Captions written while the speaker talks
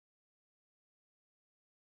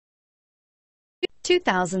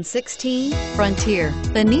2016 Frontier.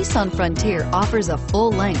 The Nissan Frontier offers a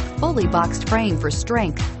full-length, fully boxed frame for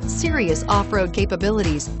strength, serious off-road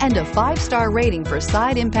capabilities, and a 5-star rating for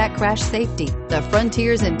side impact crash safety. The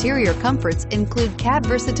Frontier's interior comforts include cab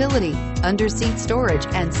versatility, under-seat storage,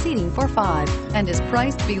 and seating for 5, and is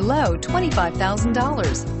priced below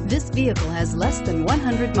 $25,000. This vehicle has less than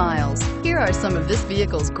 100 miles. Here are some of this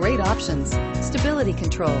vehicle's great options: stability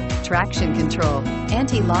control, traction control,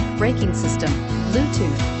 anti-lock braking system,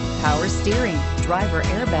 Bluetooth, power steering, driver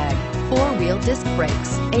airbag, 4-wheel disc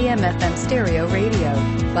brakes, AM/FM stereo radio,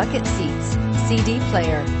 bucket seats, CD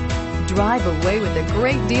player. Drive away with a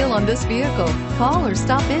great deal on this vehicle. Call or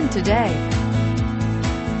stop in today.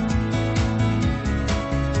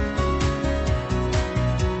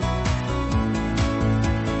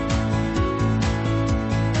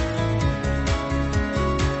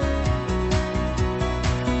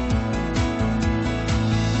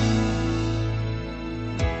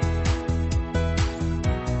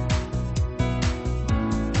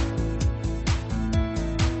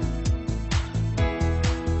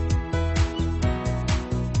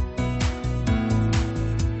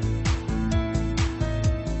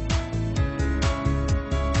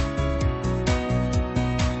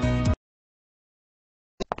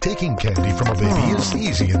 Taking candy from a baby is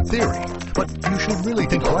easy in theory, but you should really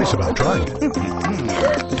think twice about trying it.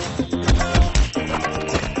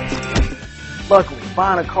 Luckily,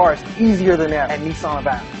 buying a car is easier than ever at Nissan of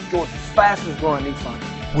Athens, Georgia's fastest growing Nissan,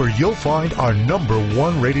 where you'll find our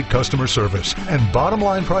 #1 rated customer service and bottom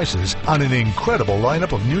line prices on an incredible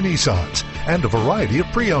lineup of new Nissans and a variety of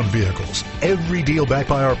pre-owned vehicles. Every deal backed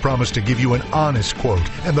by our promise to give you an honest quote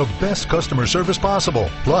and the best customer service possible.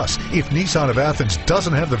 Plus, if Nissan of Athens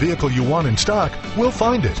doesn't have the vehicle you want in stock, we'll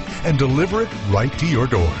find it and deliver it right to your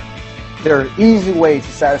door. There are easy ways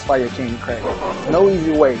to satisfy your king credit. No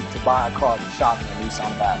easy way to buy a car than shopping at Nissan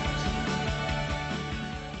of Athens.